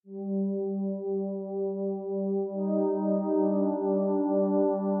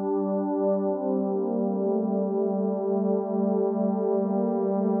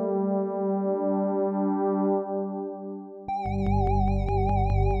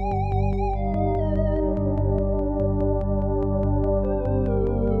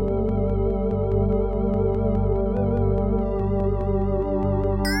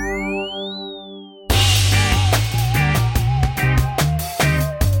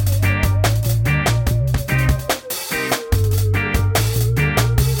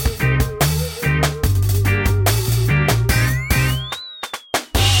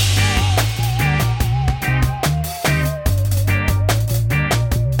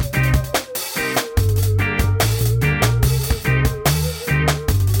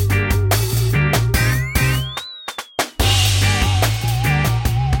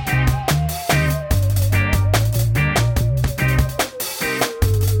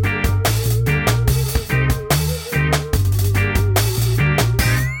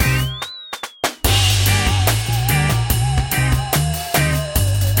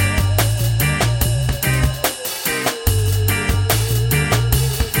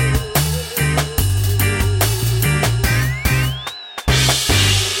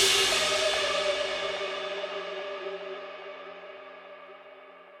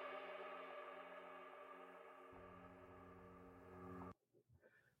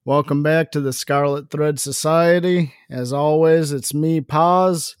Welcome back to the Scarlet Thread Society. As always, it's me,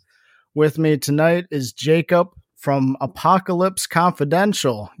 Paz. With me tonight is Jacob from Apocalypse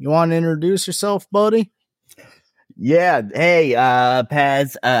Confidential. You want to introduce yourself, buddy? Yeah. Hey,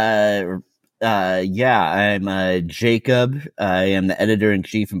 Paz. I'm Jacob. I am the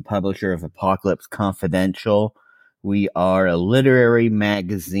editor-in-chief and publisher of Apocalypse Confidential. We are a literary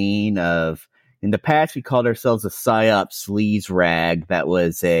magazine in the past, we called ourselves a PSYOP sleaze rag. That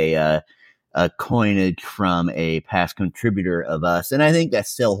was a coinage from a past contributor of us. And I think that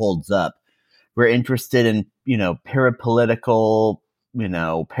still holds up. We're interested in, parapolitical,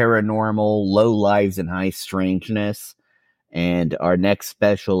 paranormal, low lives and high strangeness. And our next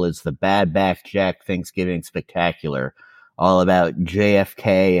special is the Bad Back Jack Thanksgiving Spectacular, all about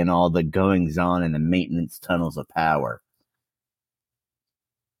JFK and all the goings on in the maintenance tunnels of power.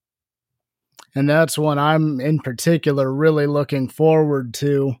 And that's one I'm in particular really looking forward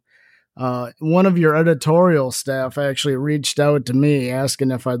to. One of your editorial staff actually reached out to me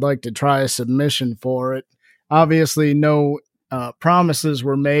asking if I'd like to try a submission for it. Obviously, no promises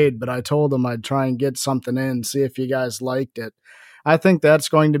were made, but I told them I'd try and get something in, see if you guys liked it. I think that's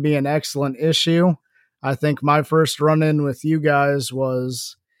going to be an excellent issue. I think my first run-in with you guys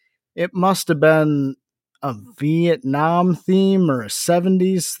it must have been a Vietnam theme or a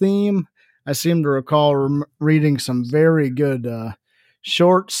 70s theme. I seem to recall reading some very good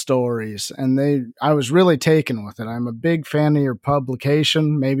short stories, and I was really taken with it. I'm a big fan of your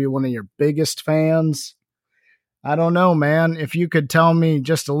publication, maybe one of your biggest fans. I don't know, man. If you could tell me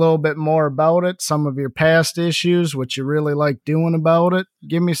just a little bit more about it, some of your past issues, what you really like doing about it,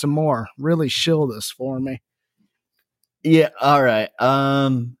 give me some more. Really shill this for me. Yeah, all right.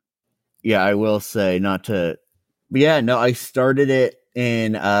 Yeah, I will say I started it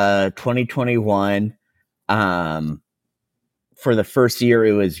in 2021. For the first year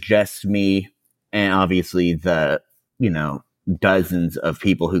it was just me, and obviously the dozens of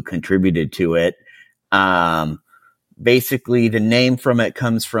people who contributed to it. Basically the name from it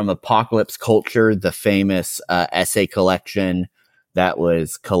comes from Apocalypse Culture, the famous essay collection that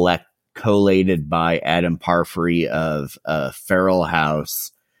was collated by Adam Parfrey of Feral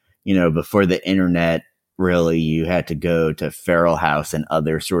House. Before the internet, really, you had to go to Feral House and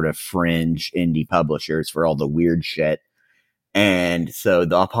other sort of fringe indie publishers for all the weird shit. And so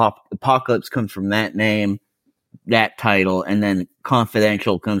the Apocalypse comes from that name, that title, and then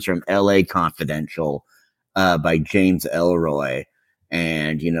Confidential comes from LA Confidential by James Elroy.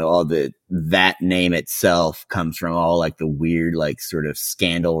 And, that name itself comes from all like the weird, like sort of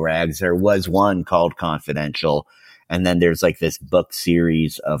scandal rags. There was one called Confidential. And then there's like this book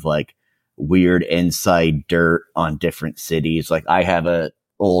series of like weird inside dirt on different cities. Like I have a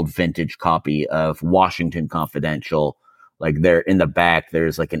old vintage copy of Washington Confidential. Like there in the back,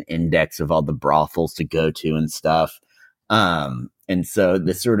 there's like an index of all the brothels to go to and stuff. And so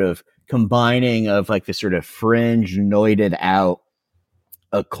this sort of combining of like the sort of fringe, noited out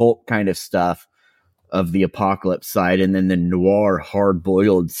occult kind of stuff of the Apocalypse side, and then the noir,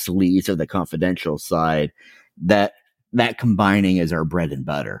 hard-boiled sleaze of the Confidential side, that combining is our bread and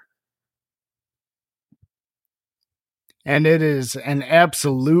butter. And it is an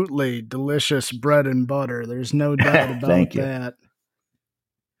absolutely delicious bread and butter. There's no doubt about that.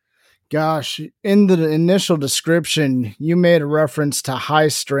 Gosh, in the initial description, you made a reference to high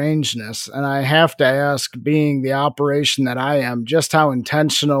strangeness, and I have to ask, being the operation that I am, just how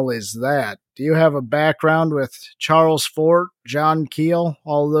intentional is that? Do you have a background with Charles Fort, John Keel,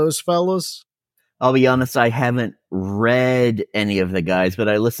 all those fellas? I'll be honest, I haven't read any of the guys, but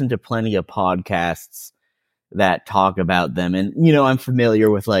I listen to plenty of podcasts that talk about them. And, I'm familiar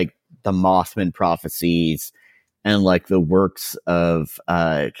with like the Mothman prophecies and like the works of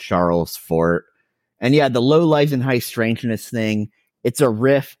Charles Fort. And yeah, the low lives and high strangeness thing, it's a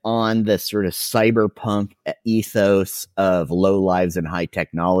riff on the sort of cyberpunk ethos of low lives and high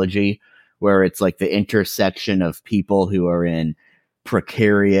technology, where it's like the intersection of people who are in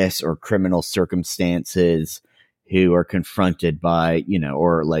precarious or criminal circumstances, who are confronted by,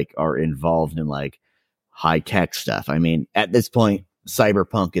 or like are involved in like high tech stuff. I mean, at this point,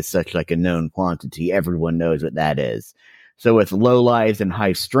 cyberpunk is such like a known quantity. Everyone knows what that is. So with low lives and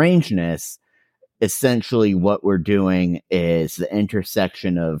high strangeness, essentially what we're doing is the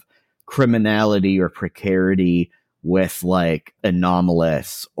intersection of criminality or precarity with like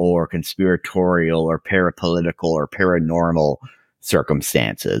anomalous or conspiratorial or parapolitical or paranormal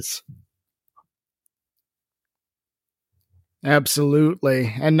circumstances.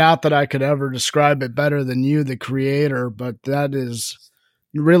 Absolutely. And not that I could ever describe it better than you, the creator, but that is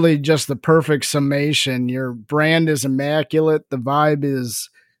really just the perfect summation. Your brand is immaculate. The vibe is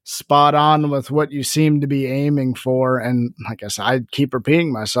spot on with what you seem to be aiming for. And I guess I keep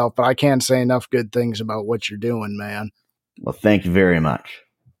repeating myself, but I can't say enough good things about what you're doing, man. Well, thank you very much.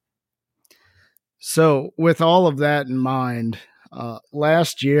 So, with all of that in mind,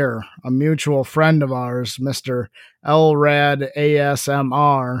 last year, a mutual friend of ours, Mr. Elrad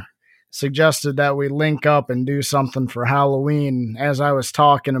ASMR, suggested that we link up and do something for Halloween, as I was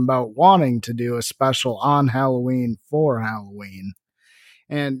talking about wanting to do a special on Halloween for Halloween.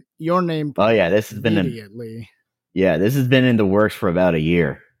 And your name Oh yeah, this has been immediately. This has been in the works for about a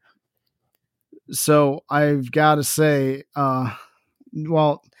year. So I've got to say,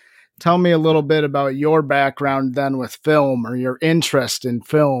 well, tell me a little bit about your background then with film, or your interest in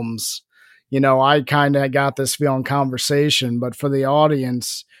films. You know, I kind of got this feeling conversation, but for the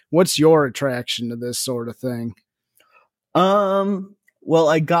audience, what's your attraction to this sort of thing? Well,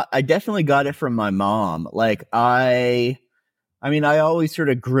 I definitely got it from my mom. Like I always sort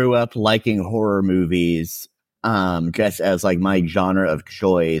of grew up liking horror movies, just as like my genre of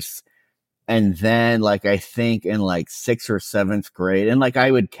choice. And then, like, I think in like 6th or 7th grade, and like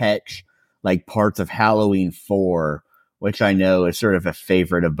I would catch like parts of Halloween 4, which I know is sort of a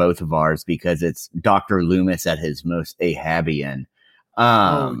favorite of both of ours because it's Dr. Loomis at his most Ahabian.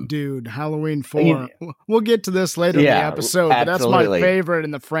 Dude, Halloween 4. We'll get to this later in the episode, but that's my favorite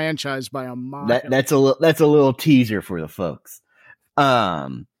in the franchise by a mile. That's a little teaser for the folks.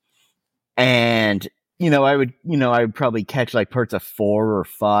 And I would probably catch like parts of 4 or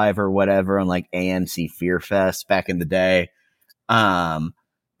 5 or whatever on like AMC Fear Fest back in the day. But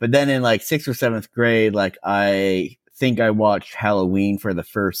then in like 6th or 7th grade, like I think I watched Halloween for the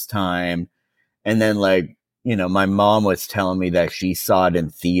first time. And then like, my mom was telling me that she saw it in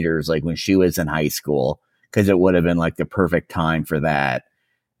theaters like when she was in high school, because it would have been like the perfect time for that.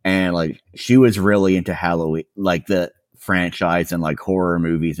 And like she was really into Halloween, like the franchise and like horror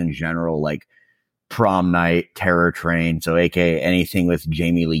movies in general, like Prom Night, Terror Train, so aka anything with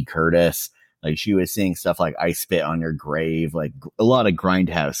Jamie Lee Curtis. Like she was seeing stuff like I Spit on Your Grave, like a lot of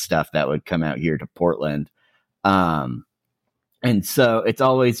grindhouse stuff that would come out here to Portland. And so it's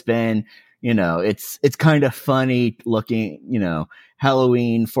always been, it's kind of funny looking,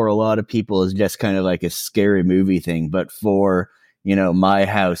 Halloween for a lot of people is just kind of like a scary movie thing, but for my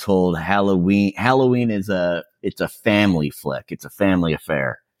household, Halloween is it's a family flick. It's a family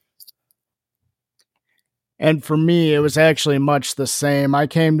affair. And for me, it was actually much the same. I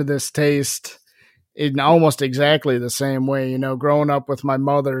came to this taste in almost exactly the same way. Growing up with my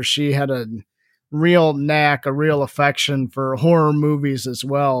mother, she had a real knack, a real affection for horror movies as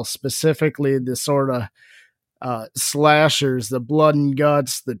well, specifically the sort of slashers, the blood and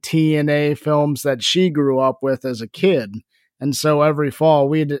guts, the TNA films that she grew up with as a kid. And so every fall,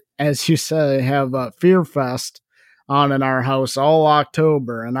 we'd, as you say, have a Fear Fest on in our house all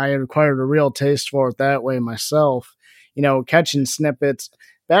October, and I acquired a real taste for it that way myself. Catching snippets.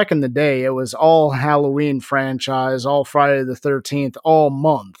 Back in the day, it was all Halloween franchise, all Friday the 13th, all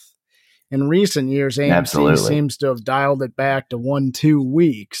month. In recent years, AMC seems to have dialed it back to 1-2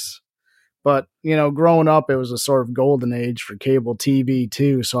 weeks. But, growing up, it was a sort of golden age for cable TV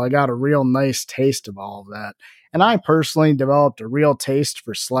too, so I got a real nice taste of all of that. And I personally developed a real taste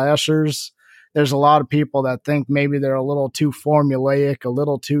for slashers. There's a lot of people that think maybe they're a little too formulaic, a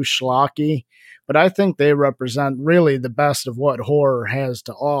little too schlocky, but I think they represent really the best of what horror has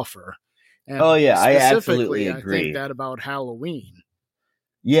to offer. And I absolutely agree. I think that about Halloween.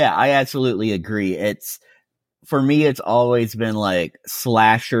 Yeah, I absolutely agree. For me, it's always been like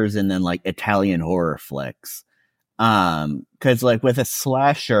slashers and then like Italian horror flicks. 'Cause like with a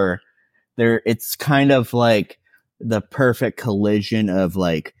slasher, it's kind of like the perfect collision of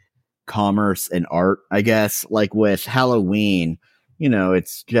like commerce and art, I guess. Like with Halloween,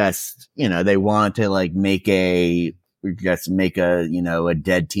 it's just, they want to like make a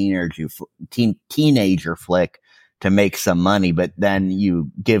dead teenager flick to make some money, but then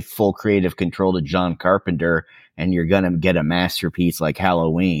you give full creative control to John Carpenter and you're going to get a masterpiece like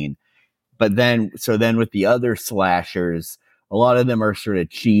Halloween. But then with the other slashers, a lot of them are sort of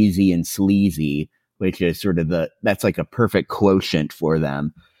cheesy and sleazy, which is sort of that's like a perfect quotient for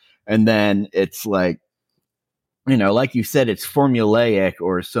them. And then it's like, like you said, it's formulaic,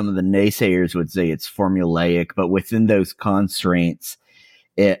 or some of the naysayers would say it's formulaic, but within those constraints,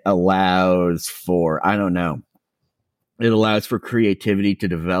 it allows for, it allows for creativity to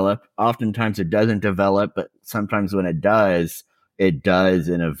develop. Oftentimes it doesn't develop, but sometimes when it does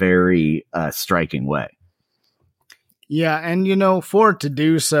in a very striking way. Yeah, and for it to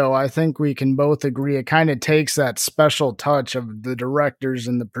do so, I think we can both agree it kind of takes that special touch of the directors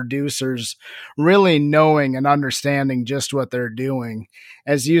and the producers really knowing and understanding just what they're doing.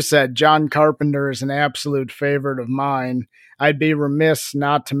 As you said, John Carpenter is an absolute favorite of mine. I'd be remiss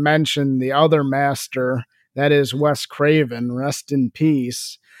not to mention the other master, that is Wes Craven, rest in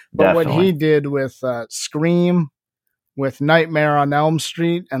peace. But what he Definitely. did with Scream, with Nightmare on Elm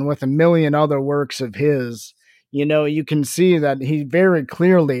Street, and with a million other works of his, you can see that he very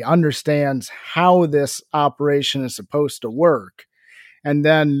clearly understands how this operation is supposed to work. And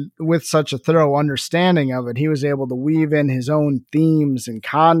then, with such a thorough understanding of it, he was able to weave in his own themes and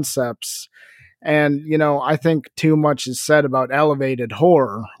concepts. And, I think too much is said about elevated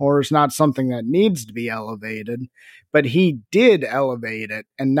horror. Horror is not something that needs to be elevated, but he did elevate it,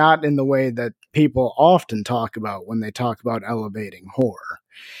 and not in the way that people often talk about when they talk about elevating horror.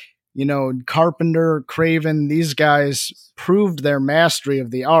 Carpenter, Craven, these guys proved their mastery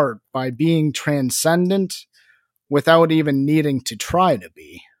of the art by being transcendent without even needing to try to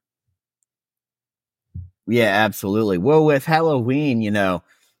be. Yeah, absolutely. Well, with Halloween,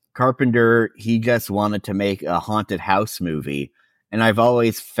 Carpenter, he just wanted to make a haunted house movie. And I've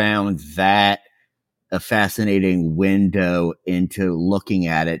always found that a fascinating window into looking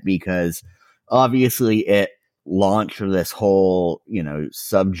at it because obviously it launched this whole,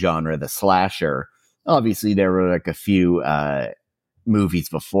 subgenre, the slasher. Obviously, there were like a few movies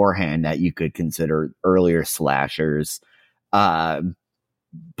beforehand that you could consider earlier slashers. Uh,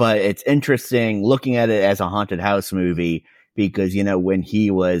 but it's interesting looking at it as a haunted house movie because, when he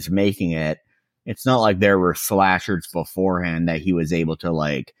was making it, it's not like there were slashers beforehand that he was able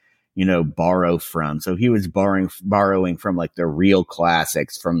to borrow from. So he was borrowing from like the real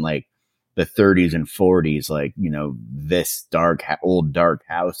classics from like the 30s and 40s, like, this old dark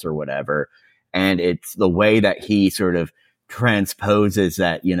house or whatever. And it's the way that he sort of transposes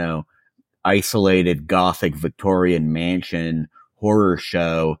that, isolated Gothic Victorian mansion horror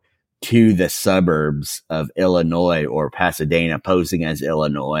show to the suburbs of Illinois or Pasadena, posing as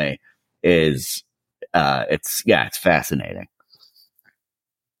Illinois, is it's fascinating.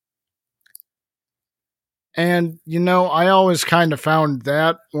 And, I always kind of found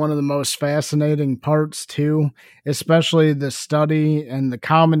that one of the most fascinating parts, too, especially the study and the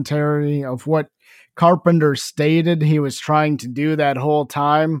commentary of what Carpenter stated he was trying to do that whole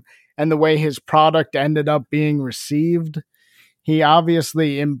time and the way his product ended up being received. He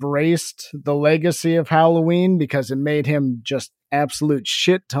obviously embraced the legacy of Halloween because it made him just absolute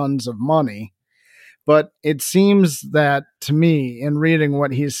shit tons of money. But it seems that to me, in reading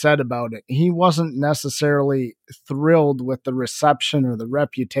what he said about it, he wasn't necessarily thrilled with the reception or the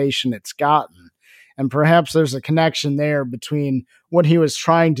reputation it's gotten. And perhaps there's a connection there between what he was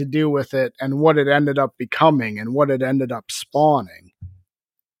trying to do with it and what it ended up becoming and what it ended up spawning.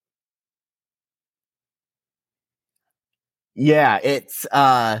 Yeah, it's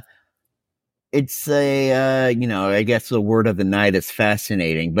a I guess the word of the night is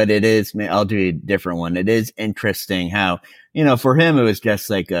fascinating, but it is, I'll do a different one. It is interesting how, for him it was just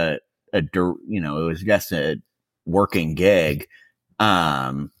like it was just a working gig.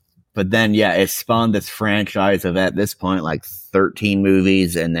 But then yeah, it spawned this franchise of at this point like 13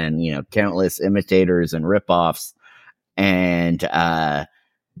 movies and then, countless imitators and ripoffs. And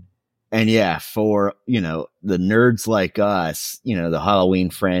and yeah, for, the nerds like us, the Halloween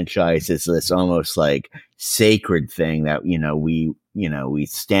franchise is this almost like sacred thing that, we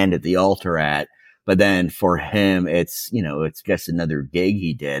stand at the altar at. But then for him, it's just another gig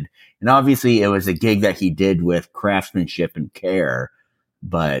he did. And obviously it was a gig that he did with craftsmanship and care.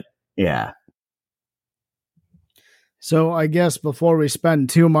 But yeah. So I guess before we spend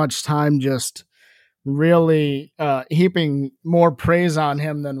too much time just really heaping more praise on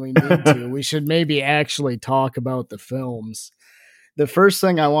him than we need to, we should maybe actually talk about the films. The first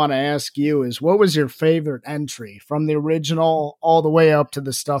thing I want to ask you is, what was your favorite entry from the original all the way up to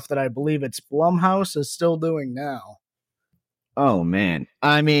the stuff that I believe it's Blumhouse is still doing now? Oh man.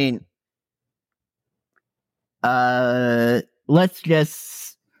 I mean, uh, let's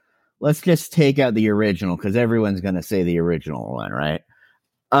just let's just take out the original because everyone's gonna say the original one, right?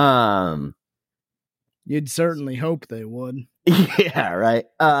 Um, You'd certainly hope they would. yeah, right.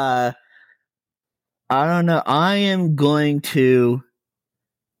 I don't know. I am going to,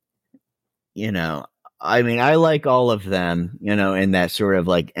 you know, I mean, I like all of them, in that sort of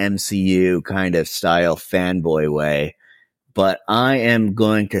like MCU kind of style fanboy way, but I am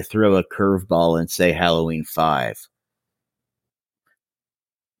going to throw a curveball and say Halloween 5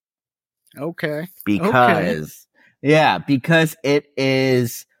 Okay. Okay. because, yeah, because it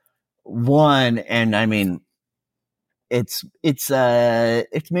is one, and I mean,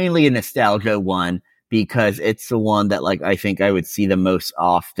 it's mainly a nostalgia one because it's the one that like I think I would see the most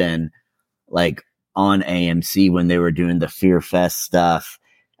often, like on AMC when they were doing the Fear Fest stuff.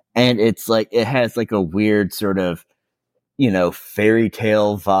 And it's like it has like a weird sort of, fairy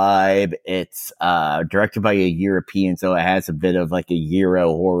tale vibe. It's directed by a European, so it has a bit of like a Euro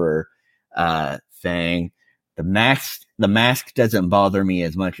horror thing. The mask doesn't bother me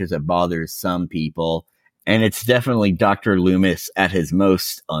as much as it bothers some people, and it's definitely Dr. Loomis at his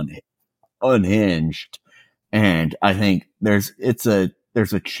most unhinged. And I think there's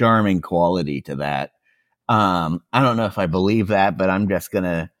a charming quality to that. I don't know if I believe that, but I'm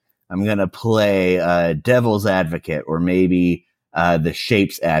gonna play devil's advocate or maybe the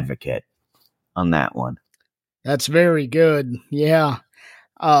shape's advocate on that one. That's very good. Yeah.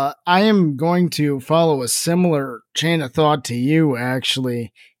 I am going to follow a similar chain of thought to you,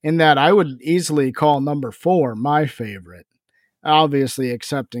 actually, in that I would easily call number 4 my favorite, obviously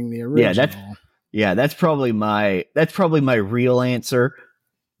accepting the Yeah, original. that's probably my real answer.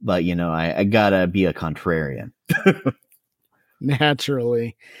 But I gotta be a contrarian.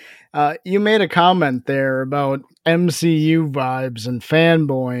 Naturally. You made a comment there about MCU vibes and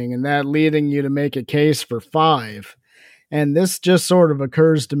fanboying, and that leading you to make a case for 5. And this just sort of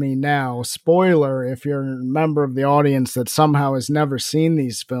occurs to me now. Spoiler if you're a member of the audience that somehow has never seen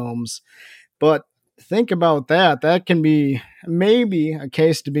these films. But think about that. That can be maybe a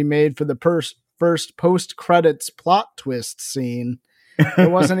case to be made for the first post credits plot twist scene.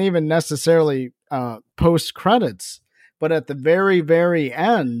 It wasn't even necessarily post credits, but at the very, very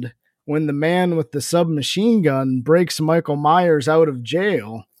end, when the man with the submachine gun breaks Michael Myers out of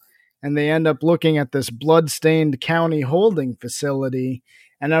jail, and they end up looking at this blood-stained county holding facility,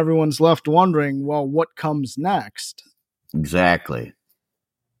 and everyone's left wondering, well, what comes next? Exactly.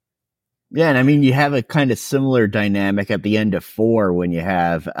 Yeah, and I mean, you have a kind of similar dynamic at the end of 4 when you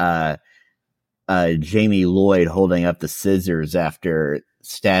have Jamie Lloyd holding up the scissors after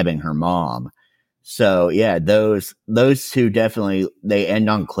stabbing her mom. So yeah, those two definitely they end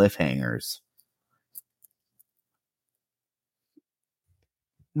on cliffhangers.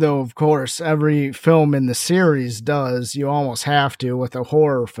 Though, of course, every film in the series does. You almost have to with a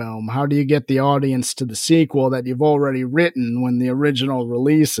horror film. How do you get the audience to the sequel that you've already written when the original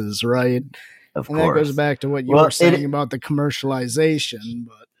releases, right? Of And that goes course. back to what you Well, were saying about the commercialization.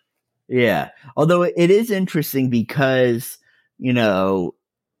 But yeah. Although it is interesting because, you know,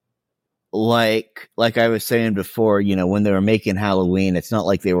 like I was saying before, when they were making Halloween, it's not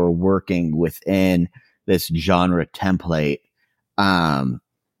like they were working within this genre template.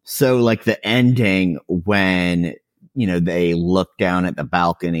 So like the ending when, they look down at the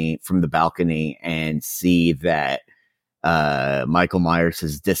balcony from the balcony and see that Michael Myers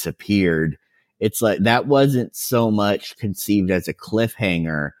has disappeared. It's like that wasn't so much conceived as a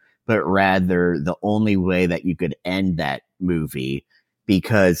cliffhanger, but rather the only way that you could end that movie,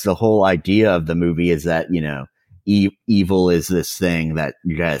 because the whole idea of the movie is that, evil is this thing that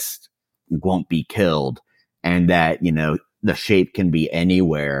just won't be killed, and that, the shape can be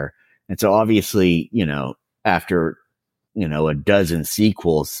anywhere. And so obviously, after, a dozen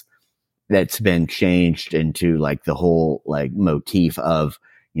sequels, that's been changed into like the whole like motif of,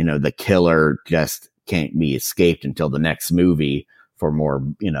 the killer just can't be escaped until the next movie for more,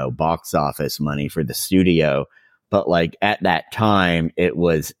 box office money for the studio. But like at that time, it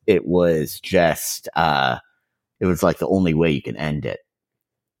was just, it was like the only way you can end it.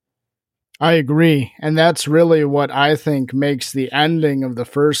 I agree. And that's really what I think makes the ending of the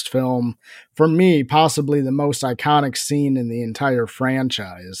first film, for me, possibly the most iconic scene in the entire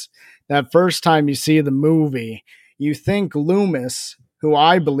franchise. That first time you see the movie, you think Loomis, who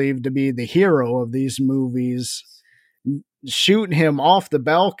I believe to be the hero of these movies, shoot him off the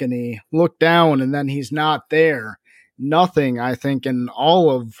balcony, look down, and then he's not there. Nothing, I think, in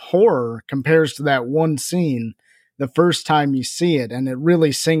all of horror compares to that one scene the first time you see it, and it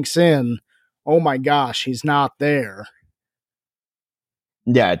really sinks in. Oh my gosh, he's not there.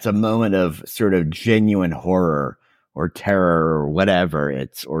 Yeah, it's a moment of sort of genuine horror or terror or whatever.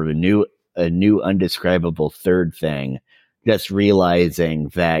 It's or a new undescribable third thing. Just realizing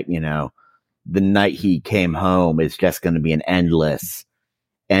that, the night he came home is just going to be an endless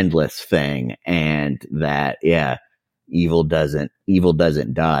thing, and that, yeah, evil doesn't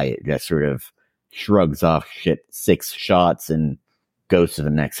die. It just sort of shrugs off shit 6 shots and goes to the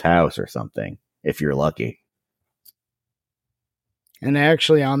next house or something, if you're lucky. And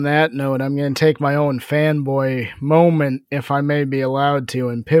actually, on that note, I'm going to take my own fanboy moment, if I may be allowed to,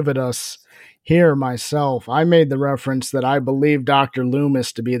 and pivot us here myself, I made the reference that I believe Dr.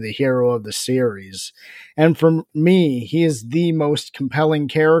 Loomis to be the hero of the series. And for me, he is the most compelling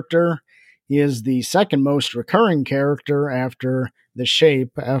character. He is the second most recurring character after The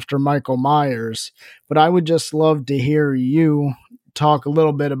Shape, after Michael Myers. But I would just love to hear you talk a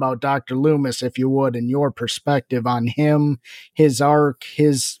little bit about Dr. Loomis, if you would, and your perspective on him, his arc,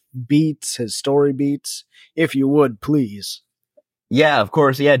 his beats, his story beats, if you would, please. Yeah, of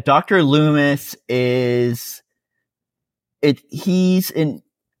course. Yeah, Dr. Loomis is he's he's an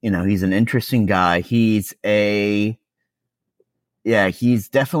interesting guy. He's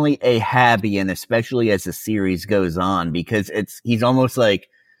definitely a habby, and especially as the series goes on, because he's almost like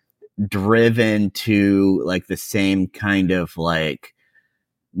driven to like the same kind of like,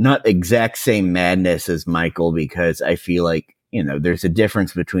 not exact same madness as Michael, because I feel like, there's a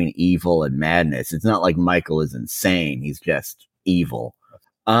difference between evil and madness. It's not like Michael is insane. He's just evil.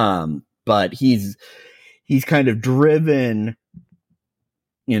 But he's kind of driven,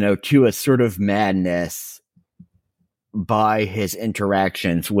 to a sort of madness by his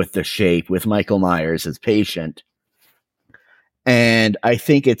interactions with the Shape, with Michael Myers, his patient. And I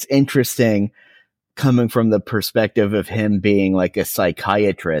think it's interesting coming from the perspective of him being like a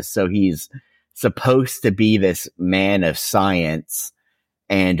psychiatrist. So he's supposed to be this man of science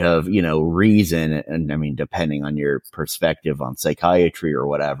and of, reason. And I mean, depending on your perspective on psychiatry or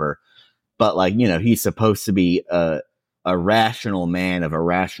whatever, but like, he's supposed to be a rational man of a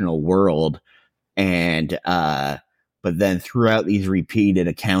rational world. And, but then throughout these repeated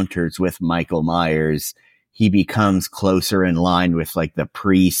encounters with Michael Myers, he becomes closer in line with like the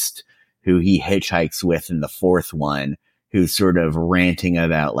priest who he hitchhikes with in the fourth one, who's sort of ranting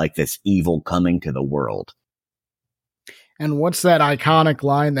about like this evil coming to the world. And what's that iconic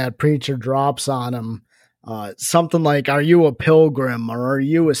line that preacher drops on him? Something like, "Are you a pilgrim or are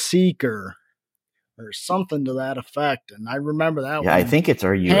you a seeker?" Or something to that effect. And I remember that one. I think it's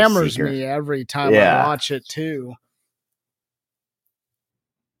 "Are you hammers a seeker?" me every time I watch it too.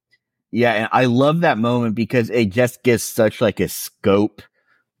 Yeah, and I love that moment because it just gives such like a scope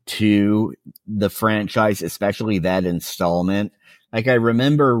to the franchise, especially that installment. Like I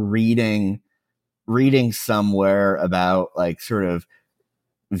remember reading somewhere about like sort of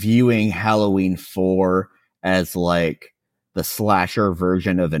viewing Halloween 4 as like the slasher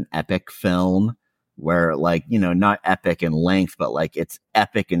version of an epic film, where like, not epic in length, but like it's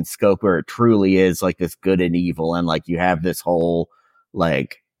epic in scope, where it truly is like this good and evil. And like you have this whole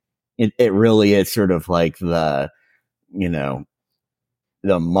like, it really is sort of like the,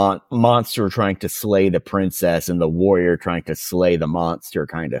 the monster trying to slay the princess and the warrior trying to slay the monster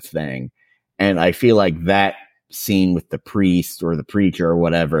kind of thing. And I feel like that scene with the priest or the preacher or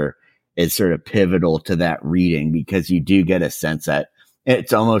whatever is sort of pivotal to that reading, because you do get a sense that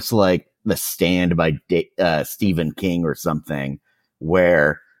it's almost like The Stand by Stephen King or something,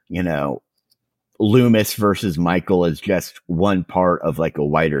 where, Loomis versus Michael is just one part of like a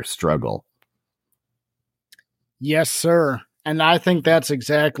wider struggle. Yes, sir. And I think that's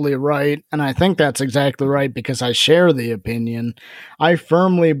exactly right. And I think that's exactly right because I share the opinion. I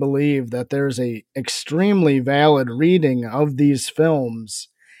firmly believe that there's a extremely valid reading of these films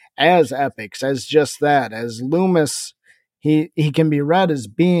as epics, as just that, as Loomis. He can be read as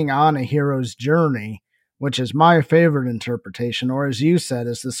being on a hero's journey, which is my favorite interpretation, or as you said,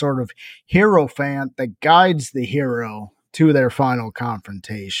 as the sort of hierophant that guides the hero to their final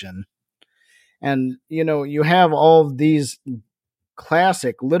confrontation. And, you have all of these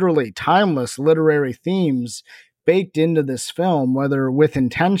classic, literally timeless literary themes baked into this film, whether with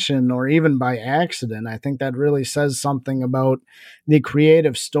intention or even by accident. I think that really says something about the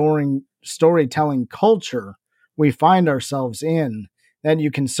creative storytelling culture we find ourselves in, that you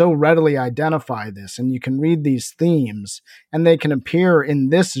can so readily identify this and you can read these themes and they can appear in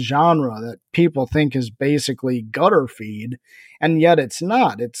this genre that people think is basically gutter feed, and yet it's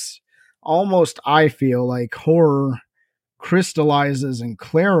not. It's almost, I feel like, horror crystallizes and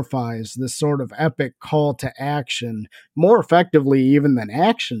clarifies this sort of epic call to action more effectively even than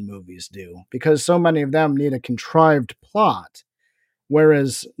action movies do, because so many of them need a contrived plot.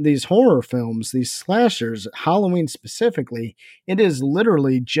 Whereas these horror films, these slashers, Halloween specifically, it is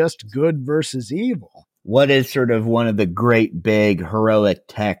literally just good versus evil. What is sort of one of the great big heroic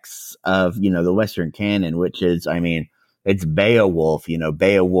texts of, the Western canon, which is, I mean, it's Beowulf,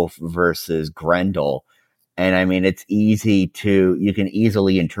 Beowulf versus Grendel. And I mean, you can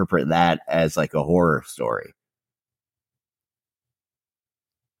easily interpret that as like a horror story.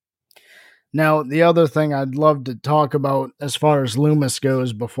 Now, the other thing I'd love to talk about as far as Loomis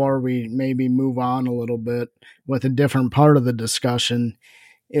goes, before we maybe move on a little bit with a different part of the discussion,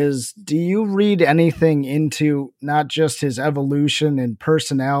 is do you read anything into not just his evolution in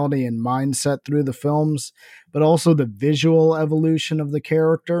personality and mindset through the films, but also the visual evolution of the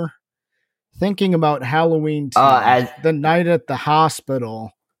character? Thinking about Halloween 2, As the night at the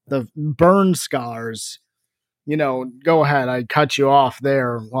hospital, the burn scars, go ahead. I cut you off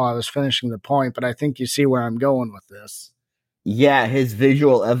there while I was finishing the point, but I think you see where I'm going with this. Yeah, his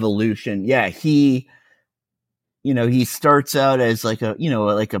visual evolution. Yeah, he starts out as like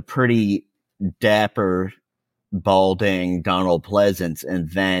a pretty dapper, balding Donald Pleasance, and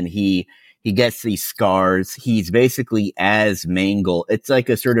then he gets these scars. He's basically as mangled. It's like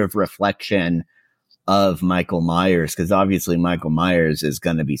a sort of reflection of Michael Myers, because obviously Michael Myers is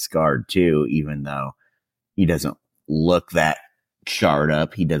going to be scarred too, even though he doesn't look that charred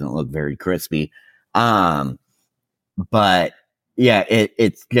up. He doesn't look very crispy. But yeah,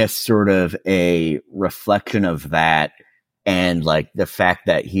 it's just sort of a reflection of that, and like the fact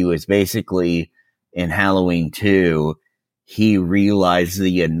that he was basically in Halloween 2, he realized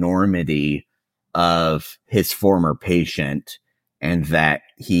the enormity of his former patient, and that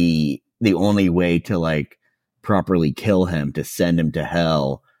the only way to like properly kill him, to send him to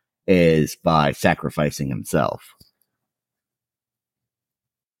hell, is by sacrificing himself.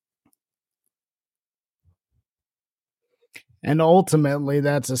 And ultimately,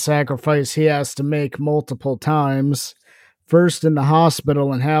 that's a sacrifice he has to make multiple times. First in the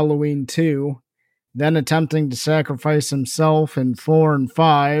hospital in Halloween 2, then attempting to sacrifice himself in 4 and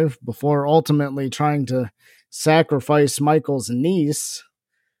 5, before ultimately trying to sacrifice Michael's niece,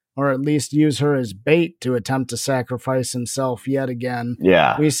 or at least use her as bait to attempt to sacrifice himself yet again.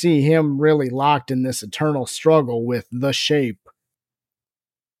 Yeah. We see him really locked in this eternal struggle with the shape.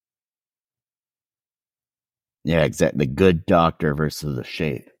 Yeah, exactly. The good doctor versus the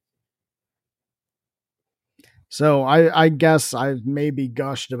shape. So I guess I've maybe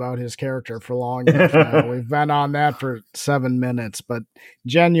gushed about his character for long enough now. We've been on that for 7 minutes, but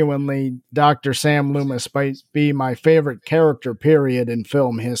genuinely, Dr. Sam Loomis might be my favorite character, period, in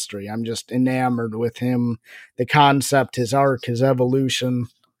film history. I'm just enamored with him, the concept, his arc, his evolution.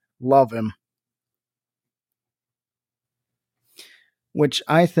 Love him. Which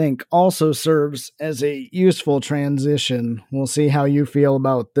I think also serves as a useful transition. We'll see how you feel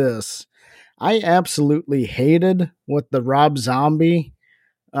about this. I absolutely hated what the Rob Zombie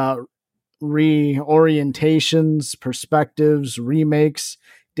uh, reorientations, perspectives, remakes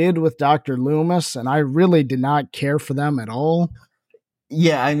did with Dr. Loomis, and I really did not care for them at all.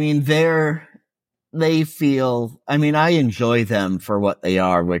 Yeah, I mean, I enjoy them for what they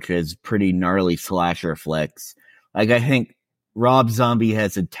are, which is pretty gnarly slasher flicks. Like, I think Rob Zombie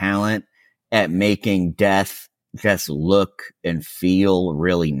has a talent at making death just look and feel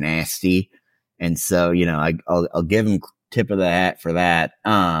really nasty. And so, I'll give him tip of the hat for that.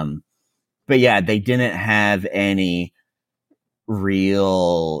 But yeah, they didn't have any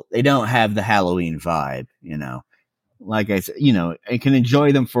they don't have the Halloween vibe, Like I said, I can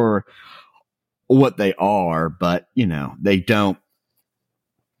enjoy them for what they are, but they're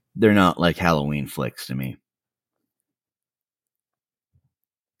not like Halloween flicks to me.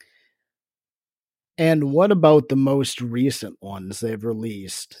 And what about the most recent ones they've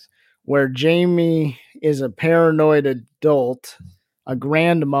released, where Jamie is a paranoid adult, a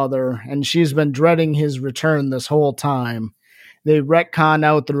grandmother, and she's been dreading his return this whole time? They retcon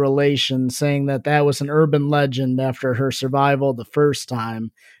out the relation, saying that was an urban legend after her survival the first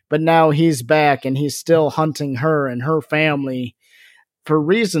time. But now he's back and he's still hunting her and her family for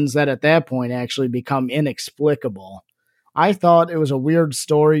reasons that at that point actually become inexplicable. I thought it was a weird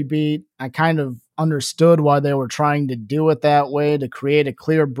story beat. I kind of understood why they were trying to do it that way, to create a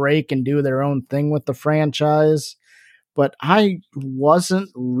clear break and do their own thing with the franchise. But I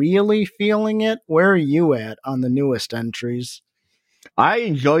wasn't really feeling it. Where are you at on the newest entries? I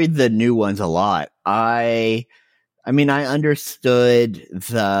enjoyed the new ones a lot. I understood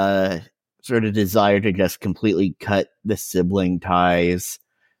the sort of desire to just completely cut the sibling ties,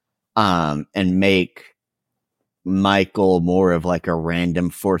 and make Michael more of like a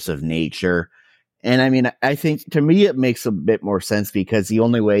random force of nature. And I think to me it makes a bit more sense, because the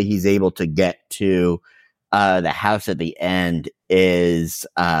only way he's able to get to the house at the end is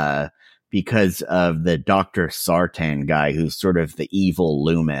because of the Dr. Sartan guy, who's sort of the evil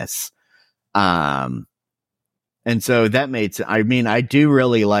Loomis. And so that made sense. I do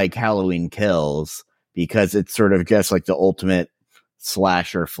really like Halloween Kills, because it's sort of just like the ultimate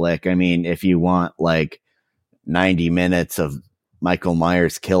slasher flick. If you want like 90 minutes of Michael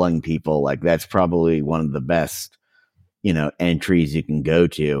Myers killing people, like that's probably one of the best, entries you can go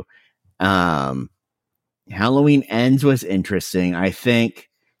to. Halloween Ends was interesting. I think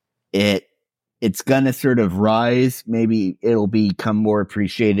it's gonna sort of rise. Maybe it'll become more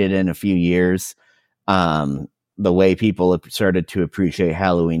appreciated in a few years. The way people have started to appreciate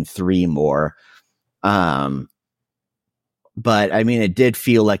Halloween 3 more. But I mean, it did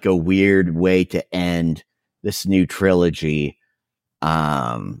feel like a weird way to end this new trilogy.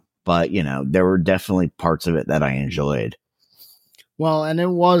 But you know, there were definitely parts of it that I enjoyed. Well, and it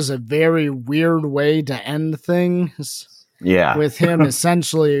was a very weird way to end things. Yeah. With him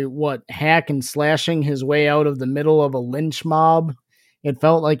essentially, hack and slashing his way out of the middle of a lynch mob. It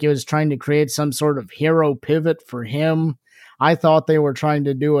felt like it was trying to create some sort of hero pivot for him. I thought they were trying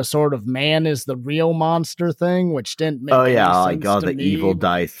to do a sort of man is the real monster thing, which didn't make any sense like all the me. evil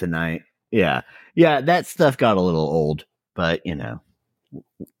dies tonight. Yeah. Yeah, that stuff got a little old, but you know,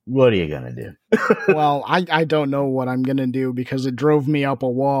 what are you gonna do? Well, I don't know what I'm gonna do because it drove me up a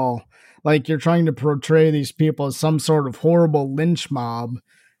wall. Like, you're trying to portray these people as some sort of horrible lynch mob,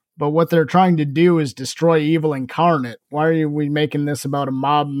 but what they're trying to do is destroy evil incarnate. Why are we making this about a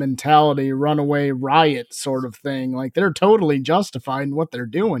mob mentality, runaway riot sort of thing? Like, they're totally justified in what they're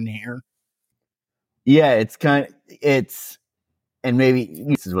doing here. Yeah, and maybe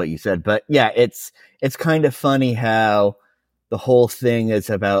this is what you said, but yeah, it's kind of funny how the whole thing is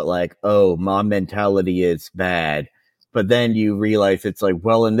about like, oh, mob mentality is bad. But then you realize it's like,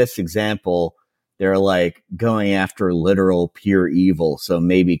 well, in this example, they're like going after literal pure evil. So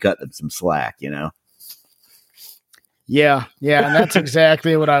maybe cut them some slack, you know? Yeah. And that's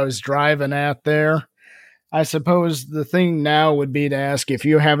exactly what I was driving at there. I suppose the thing now would be to ask if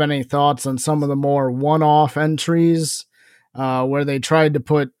you have any thoughts on some of the more one-off entries where they tried to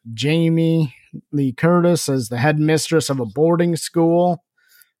put Jamie Lee Curtis as the headmistress of a boarding school.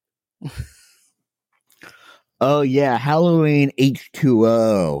 Oh yeah, Halloween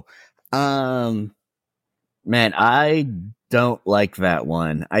H2O. Man, I don't like that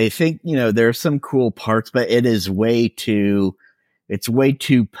one. I think, you know, there's some cool parts, but it is way too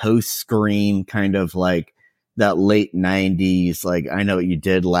post-Scream, kind of like that late 90s, like I Know What You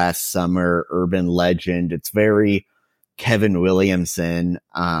Did Last Summer, urban legend. It's very Kevin Williamson.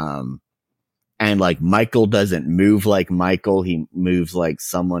 And like Michael doesn't move like Michael. He moves like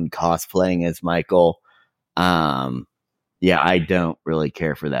someone cosplaying as Michael. Yeah, I don't really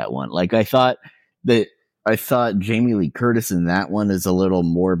care for that one. Like I thought Jamie Lee Curtis in that one is a little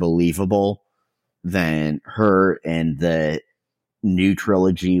more believable than her in the new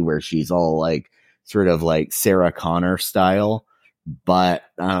trilogy where she's all like sort of like Sarah Connor style. But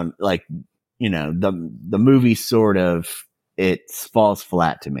like, you know, the movie sort of it falls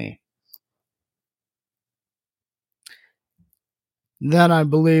flat to me. Then I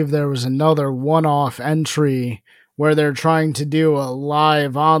believe there was another one-off entry where they're trying to do a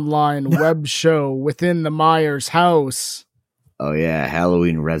live online web show within the Myers house. Oh yeah,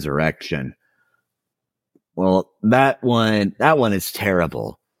 Halloween Resurrection. Well, that one is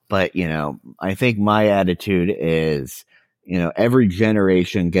terrible. But, you know, I think my attitude is, you know, every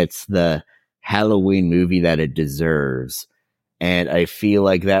generation gets the Halloween movie that it deserves. And I feel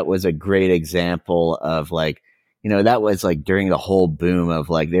like that was a great example of like, you know, that was like during the whole boom of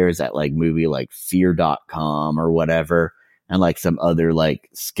like, there was that like movie like Fear.com or whatever, and like some other like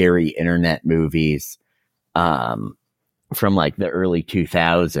scary internet movies, from like the early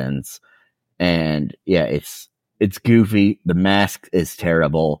 2000s. And yeah, it's goofy. The mask is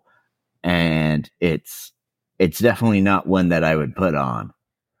terrible, and it's definitely not one that I would put on.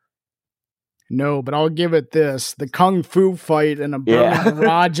 No, but I'll give it this. The kung fu fight in a burning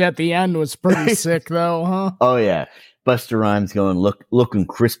garage at the end was pretty sick, though, huh? Oh, yeah. Busta Rhymes going, looking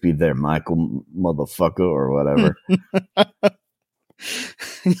crispy there, Michael, motherfucker, or whatever.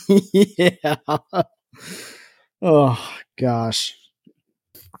 Yeah. Oh, gosh.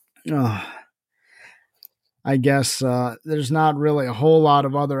 Oh. I guess there's not really a whole lot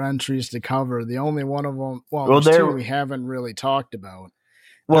of other entries to cover. The only one of them, there's two we haven't really talked about.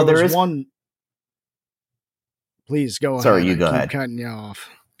 Well, there is one. Please go ahead. Sorry, you go ahead. Keep cutting you off.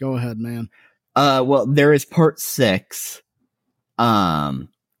 Go ahead, man. Well, there is part 6,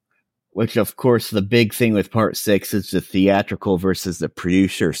 which of course the big thing with part 6 is the theatrical versus the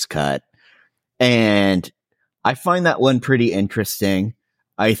producer's cut, and I find that one pretty interesting.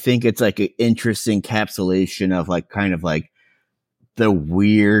 I think it's like an interesting encapsulation of like kind of like the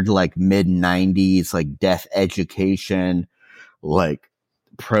weird like mid-90s like Death Education, like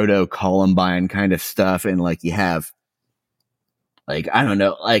proto Columbine kind of stuff, and like you have like, I don't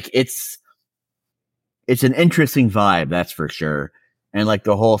know, like it's an interesting vibe, that's for sure. And like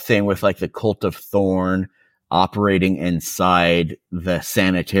the whole thing with like the Cult of Thorn operating inside the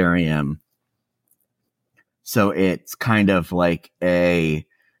sanitarium. So it's kind of like a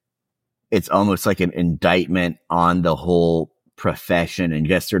it's almost like an indictment on the whole profession, and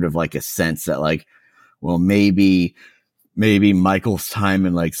just sort of like a sense that like, well, maybe Michael's time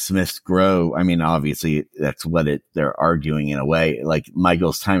in like Smith's Grove. I mean, obviously that's what they're arguing in a way. Like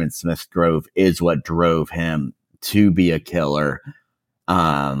Michael's time in Smith's Grove is what drove him to be a killer.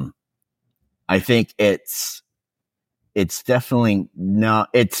 I think it's definitely not.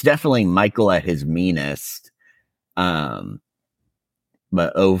 It's definitely Michael at his meanest.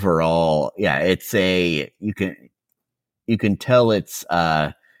 But overall, yeah, it's you can tell it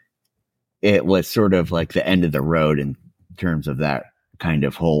was sort of like the end of the road in terms of that kind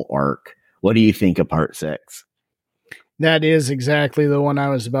of whole arc. What do you think of part 6? That is exactly the one I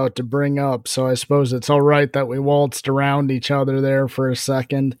was about to bring up, so I suppose it's all right that we waltzed around each other there for a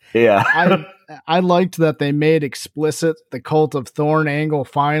second. Yeah. I liked that they made explicit the Cult of Thorn angle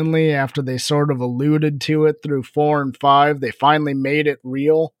finally, after they sort of alluded to it through 4 and 5. They finally made it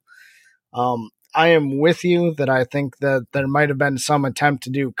real. I am with you that I think that there might have been some attempt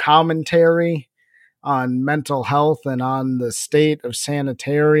to do commentary on mental health and on the state of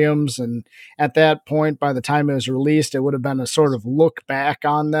sanitariums. And at that point, by the time it was released, it would have been a sort of look back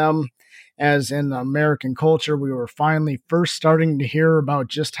on them. As in American culture, we were finally first starting to hear about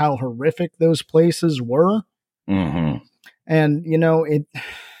just how horrific those places were. Mm-hmm. And, you know, it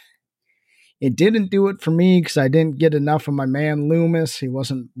didn't do it for me because I didn't get enough of my man Loomis. He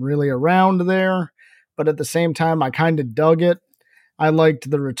wasn't really around there. But at the same time, I kind of dug it. I liked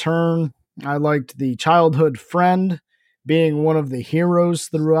the return. I liked the childhood friend being one of the heroes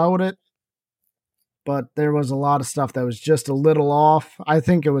throughout it. But there was a lot of stuff that was just a little off. I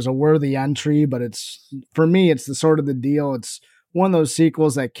think it was a worthy entry, but for me, it's the sort of the deal. It's one of those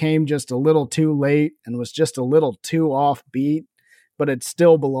sequels that came just a little too late and was just a little too offbeat, but it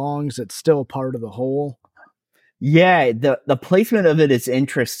still belongs. It's still part of the whole. Yeah, the placement of it is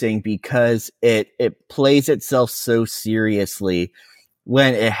interesting because it plays itself so seriously.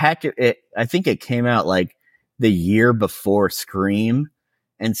 When I think it came out like the year before Scream.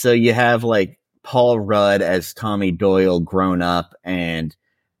 And so you have like Paul Rudd as Tommy Doyle grown up and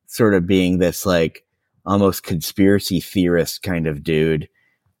sort of being this like almost conspiracy theorist kind of dude.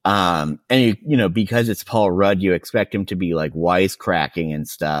 And because it's Paul Rudd, you expect him to be like wisecracking and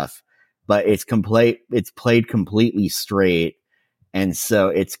stuff, but it's played completely straight. And so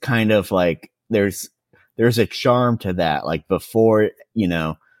it's kind of like there's a charm to that. Like before,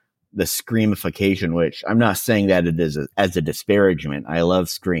 the Screamification, which I'm not saying that it is as a disparagement. I love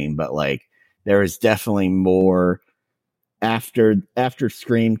Scream, but like there is definitely more after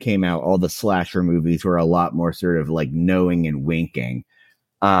Scream came out. All the slasher movies were a lot more sort of like knowing and winking.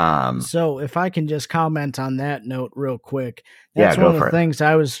 So if I can just comment on that note real quick, that's one of the things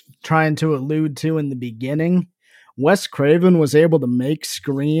I was trying to allude to in the beginning. Wes Craven was able to make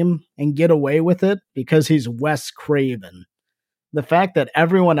Scream and get away with it because he's Wes Craven. The fact that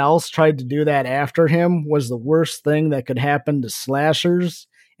everyone else tried to do that after him was the worst thing that could happen to slashers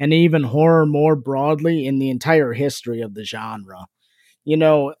and even horror more broadly in the entire history of the genre.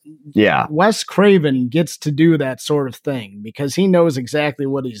 Yeah. Wes Craven gets to do that sort of thing because he knows exactly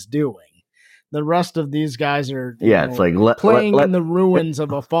what he's doing. The rest of these guys are it's like playing in the ruins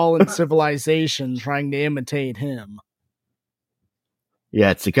of a fallen civilization trying to imitate him.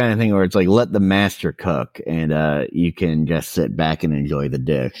 Yeah, it's the kind of thing where it's like, let the master cook and you can just sit back and enjoy the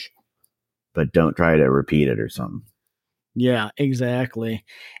dish, but don't try to repeat it or something. Yeah, exactly.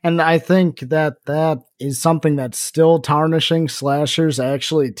 And I think that is something that's still tarnishing slashers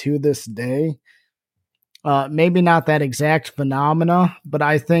actually to this day. Maybe not that exact phenomena, but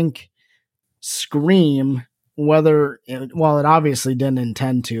I think Scream, it obviously didn't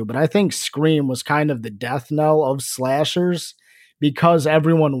intend to, but I think Scream was kind of the death knell of slashers because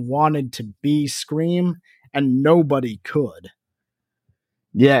everyone wanted to be Scream and nobody could.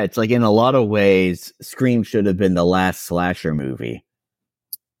 Yeah, it's like in a lot of ways, Scream should have been the last slasher movie.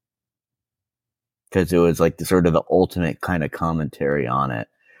 Because it was like the sort of the ultimate kind of commentary on it.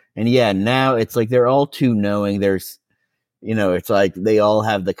 And yeah, now it's like they're all too knowing. There's, it's like they all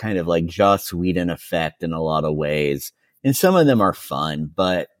have the kind of like Joss Whedon effect in a lot of ways. And some of them are fun,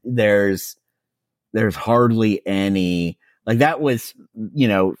 but there's hardly any, like that was,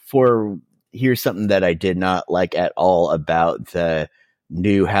 here's something that I did not like at all about the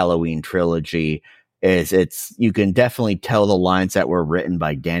new Halloween trilogy is you can definitely tell the lines that were written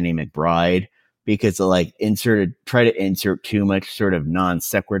by Danny McBride because like try to insert too much sort of non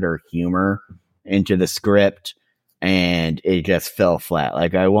sequitur humor into the script and it just fell flat.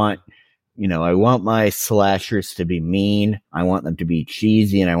 Like I want my slashers to be mean. I want them to be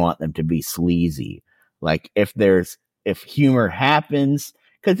cheesy and I want them to be sleazy. Like if humor happens,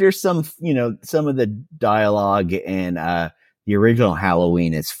 because there's some, some of the dialogue in the original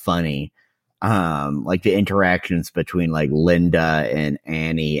Halloween is funny. Like the interactions between like Linda and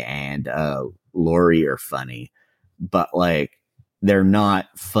Annie and Laurie are funny, but like they're not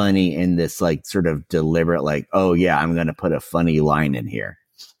funny in this like sort of deliberate, like, oh yeah, I'm gonna put a funny line in here.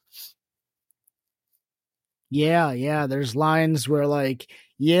 Yeah, there's lines where like,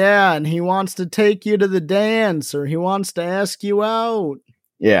 yeah, and he wants to take you to the dance or he wants to ask you out.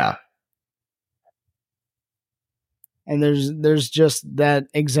 Yeah, And there's just that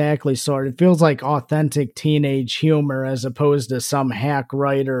exactly sort. It feels like authentic teenage humor as opposed to some hack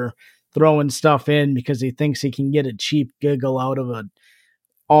writer throwing stuff in because he thinks he can get a cheap giggle out of an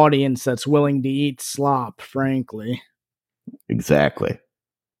audience that's willing to eat slop, frankly. exactly.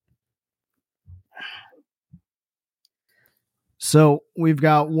 So we've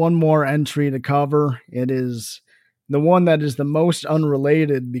got one more entry to cover. It is the one that is the most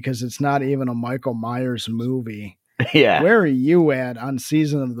unrelated because it's not even a Michael Myers movie. Yeah. Where are you at on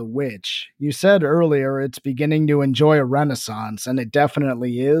Season of the Witch? You said earlier it's beginning to enjoy a renaissance, and it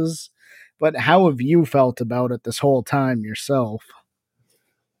definitely is. But how have you felt about it this whole time yourself?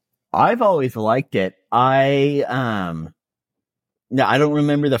 I've always liked it. No, I don't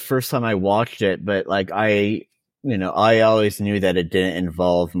remember the first time I watched it, but like I always knew that it didn't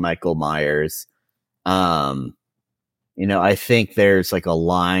involve Michael Myers. I think there's like a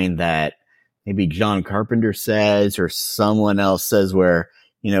line that maybe John Carpenter says or someone else says where,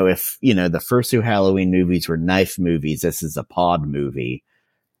 if, the first two Halloween movies were knife movies, this is a pod movie.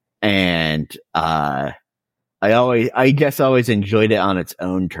 And, I guess I always enjoyed it on its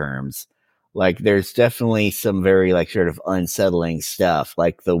own terms. Like there's definitely some very like sort of unsettling stuff,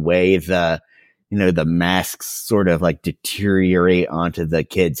 like the way the masks sort of like deteriorate onto the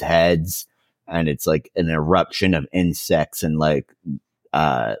kids' heads, and it's like an eruption of insects and like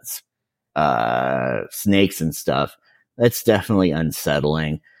uh snakes and stuff. That's definitely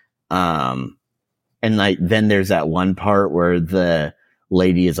unsettling. And like then there's that one part where the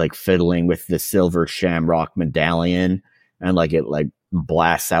lady is like fiddling with the silver shamrock medallion, and like it like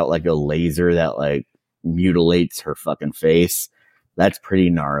blasts out like a laser that like mutilates her fucking face. That's pretty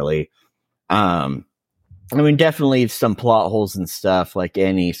gnarly. I mean, definitely some plot holes and stuff like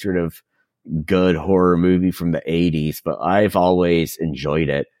any sort of good horror movie from the 80s, but I've always enjoyed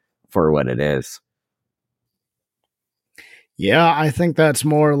it for what it is. Yeah, I think that's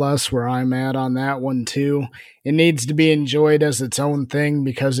more or less where I'm at on that one too. It needs to be enjoyed as its own thing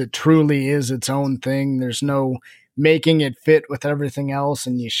because it truly is its own thing. There's no making it fit with everything else,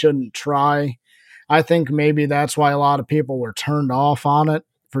 and you shouldn't try. I think maybe that's why a lot of people were turned off on it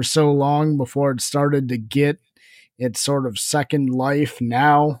for so long before it started to get its sort of second life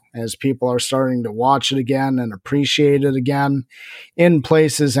now, as people are starting to watch it again and appreciate it again in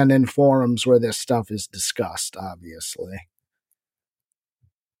places and in forums where this stuff is discussed, obviously.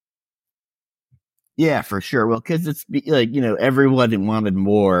 Yeah, for sure. Well, because it's like, everyone wanted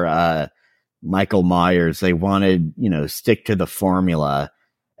more Michael Myers. They wanted, stick to the formula,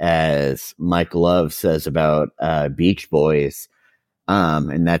 as Mike Love says about Beach Boys.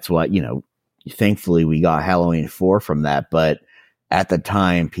 And that's what, thankfully we got Halloween 4 from that. But at the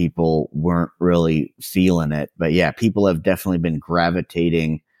time, people weren't really feeling it. But yeah, people have definitely been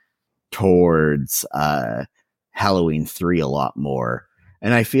gravitating towards Halloween 3 a lot more.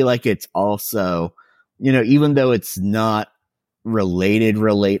 And I feel like it's also, even though it's not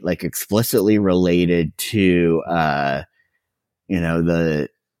like explicitly related to the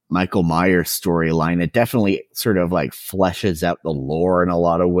Michael Myers storyline, it definitely sort of like fleshes out the lore in a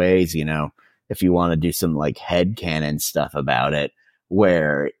lot of ways, if you want to do some like headcanon stuff about it,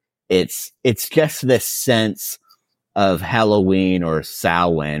 where it's just this sense of Halloween or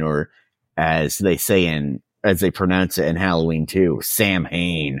Samhain, or as they pronounce it in Halloween 2,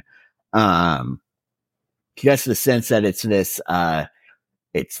 Samhain. Just the sense that it's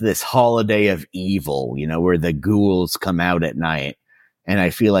this holiday of evil, where the ghouls come out at night. And I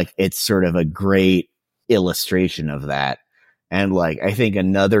feel like it's sort of a great illustration of that. And like, I think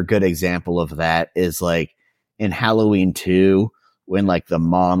another good example of that is like in Halloween 2, when like the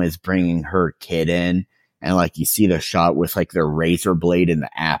mom is bringing her kid in, and like you see the shot with like the razor blade in the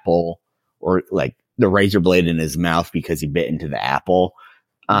apple, or like the razor blade in his mouth because he bit into the apple.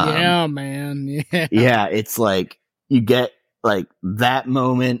 Yeah, man. Yeah. Yeah, it's like you get like that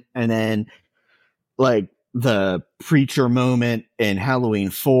moment, and then like the preacher moment in Halloween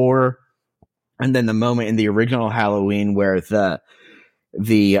 4, and then the moment in the original Halloween where the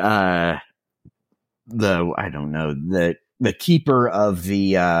I don't know, the keeper of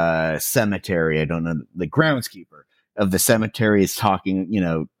the cemetery, I don't know, the groundskeeper of the cemetery is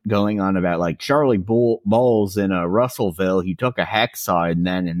talking, going on about like Charlie Bowles in Russellville. He took a hacksaw and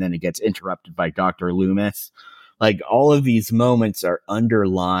then it gets interrupted by Dr. Loomis. Like all of these moments are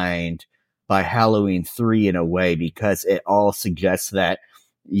underlined by Halloween 3 in a way, because it all suggests that,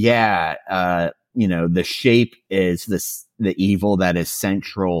 the shape is the evil that is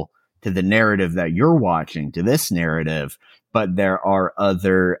central to the narrative that you're watching, to this narrative. But there are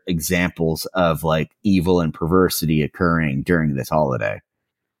other examples of like evil and perversity occurring during this holiday.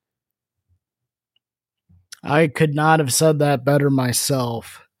 I could not have said that better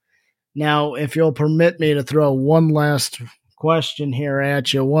myself. Now, if you'll permit me to throw one last question here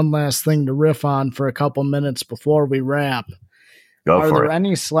at you, one last thing to riff on for a couple minutes before we wrap. Are there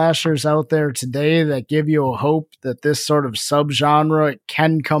any slashers out there today that give you a hope that this sort of subgenre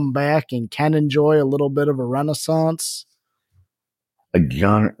can come back and can enjoy a little bit of a renaissance? A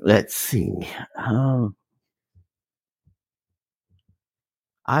genre, let's see. I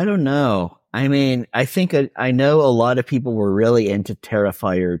don't know. I mean, I think I know a lot of people were really into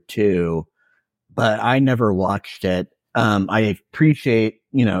Terrifier 2, but I never watched it. I appreciate,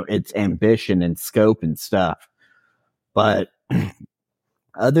 its ambition and scope and stuff. But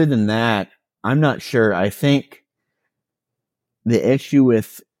other than that, I'm not sure. I think the issue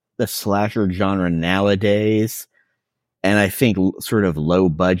with the slasher genre nowadays, and I think sort of low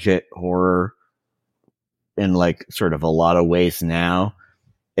budget horror in like sort of a lot of ways now,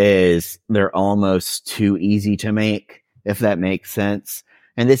 is they're almost too easy to make, if that makes sense.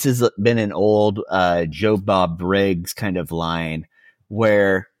 And this has been an old Joe Bob Briggs kind of line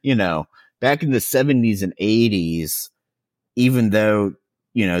where, back in the 70s and 80s, even though,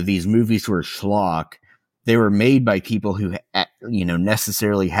 these movies were schlock, they were made by people who,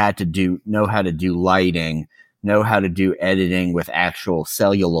 necessarily had to know how to do lighting, know how to do editing with actual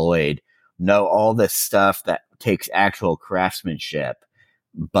celluloid, know all this stuff that takes actual craftsmanship.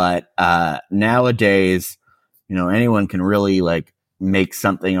 But nowadays, anyone can really like make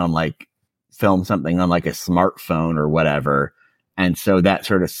something on like film something on like a smartphone or whatever. And so that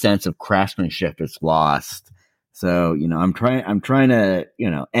sort of sense of craftsmanship is lost. So, I'm trying to,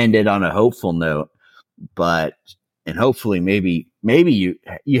 end it on a hopeful note, and hopefully maybe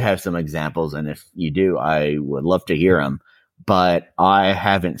you have some examples. And if you do, I would love to hear them, but I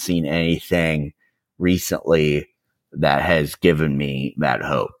haven't seen anything recently that has given me that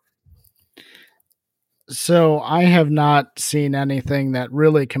hope. So I have not seen anything that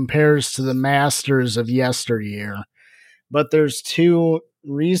really compares to the masters of yesteryear, but there's two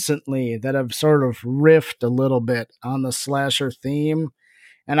recently that have sort of riffed a little bit on the slasher theme,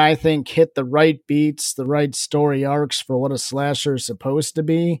 and I think hit the right beats, the right story arcs for what a slasher is supposed to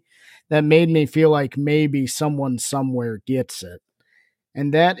be, that made me feel like maybe someone somewhere gets it.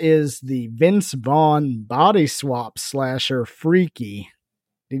 And that is the Vince Vaughn body swap slasher Freaky.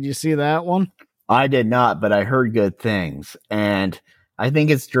 Did you see that one? I did not, but I heard good things. And I think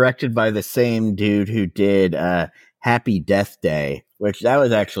it's directed by the same dude who did Happy Death Day, which that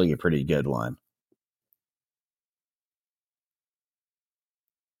was actually a pretty good one.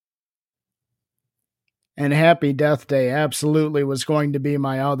 And Happy Death Day absolutely was going to be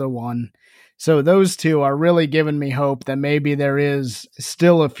my other one. So those two are really giving me hope that maybe there is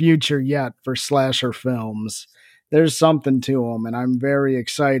still a future yet for slasher films. There's something to them, and I'm very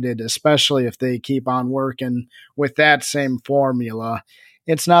excited, especially if they keep on working with that same formula.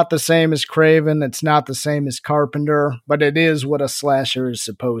 It's not the same as Craven, it's not the same as Carpenter, but it is what a slasher is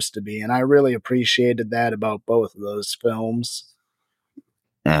supposed to be, and I really appreciated that about both of those films.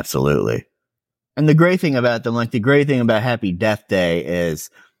 Absolutely. And the great thing about them, like the great thing about Happy Death Day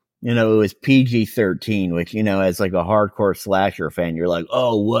is, it was PG-13, which, as like a hardcore slasher fan, you're like,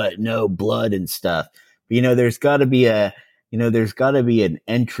 oh, what? No blood and stuff. But, there's got to be an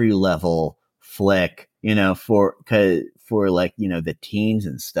entry level flick, for like, the teens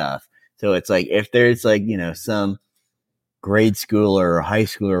and stuff. So it's like, if there's like, some grade schooler or high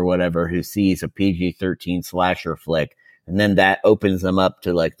schooler or whatever who sees a PG-13 slasher flick, and then that opens them up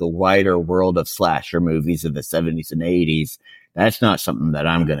to like the wider world of slasher movies of the 70s and 80s. That's not something that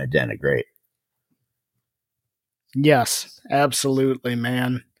I'm going to denigrate. Yes, absolutely,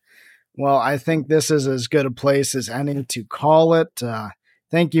 man. Well, I think this is as good a place as any to call it.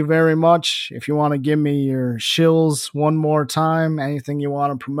 Thank you very much. If you want to give me your shills one more time, anything you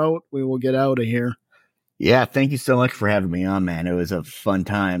want to promote, we will get out of here. Yeah, thank you so much for having me on, man. It was a fun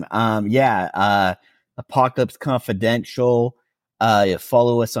time. Apocalypse Confidential.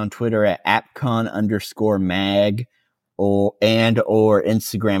 Follow us on Twitter at @AppCon_mag or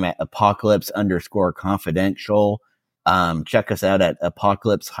Instagram at Apocalypse_confidential. Check us out at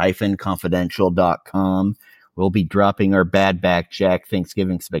apocalypse-confidential.com. We'll be dropping our Bad Back Jack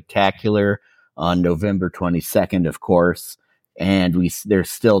Thanksgiving Spectacular on November 22nd, of course. And there's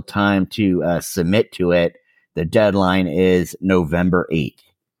still time to submit to it. The deadline is November 8th.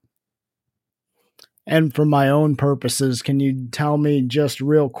 And for my own purposes, can you tell me just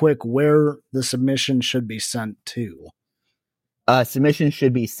real quick where the submission should be sent to? Submission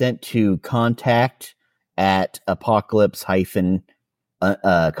should be sent to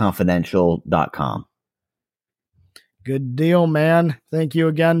contact@apocalypse-confidential.com. Good deal, man. Thank you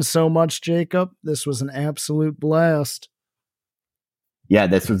again so much, Jacob. This was an absolute blast. Yeah,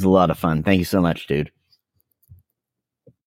 this was a lot of fun. Thank you so much, dude.